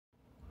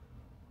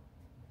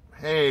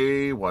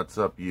Hey, what's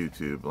up,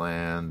 YouTube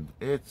land?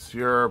 It's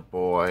your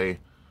boy,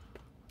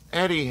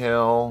 Eddie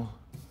Hill,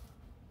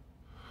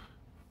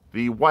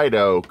 the White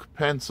Oak,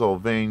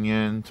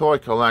 Pennsylvanian toy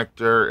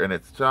collector, and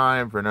it's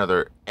time for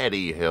another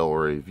Eddie Hill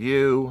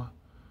review.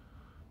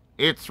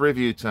 It's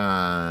review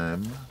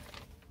time,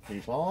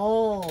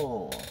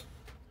 people.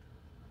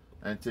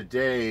 And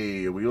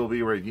today we will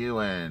be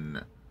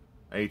reviewing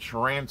a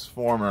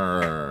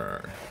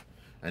Transformer.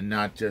 And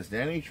not just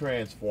any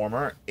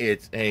Transformer,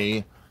 it's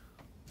a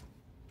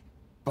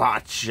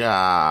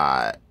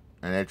Botshot,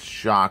 and it's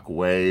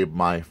Shockwave,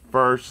 my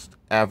first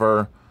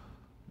ever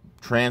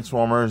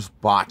Transformers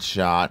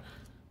Botshot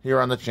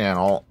here on the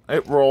channel.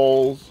 It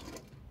rolls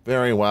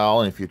very well,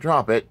 and if you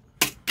drop it,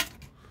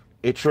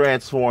 it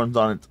transforms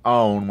on its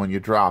own when you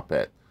drop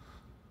it,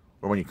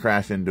 or when you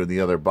crash into the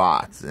other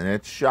bots, and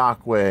it's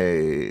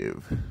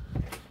Shockwave.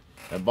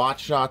 And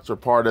Botshots are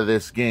part of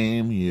this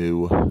game.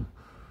 You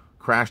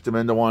crashed them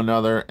into one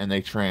another, and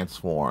they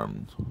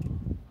transformed.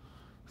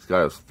 He's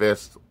got his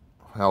fist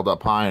held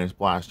up high in his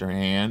blaster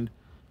hand.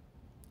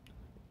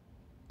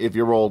 If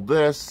you roll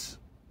this,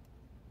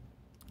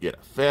 you get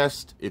a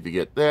fist. If you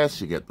get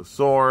this, you get the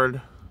sword.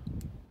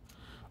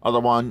 Other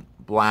one,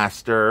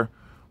 blaster,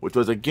 which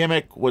was a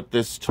gimmick with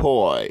this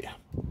toy.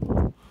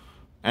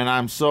 And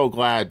I'm so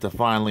glad to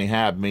finally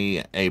have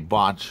me a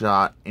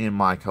Botshot in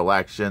my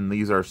collection.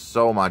 These are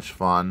so much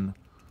fun.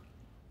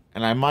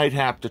 And I might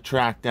have to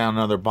track down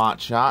another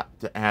Botshot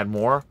to add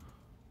more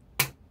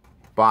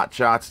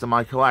Botshots to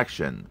my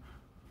collection.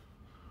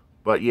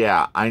 But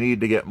yeah, I need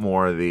to get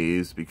more of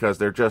these because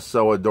they're just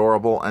so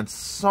adorable and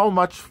so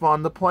much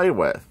fun to play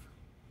with.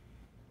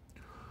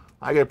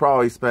 I could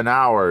probably spend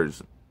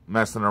hours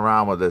messing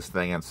around with this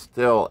thing and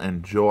still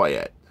enjoy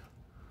it.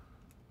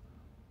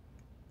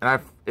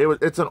 And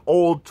it's an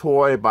old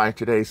toy by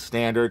today's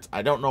standards.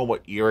 I don't know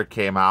what year it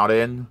came out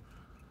in,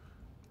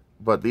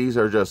 but these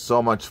are just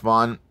so much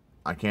fun.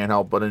 I can't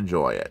help but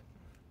enjoy it.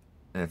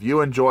 And if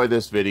you enjoy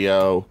this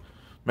video,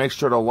 make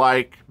sure to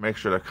like, make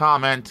sure to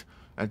comment,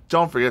 and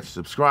don't forget to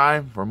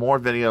subscribe for more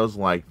videos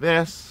like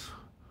this.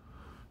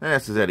 And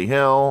this is Eddie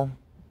Hill,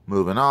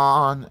 moving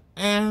on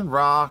and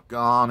rock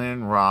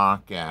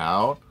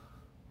out,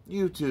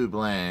 YouTube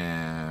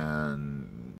land.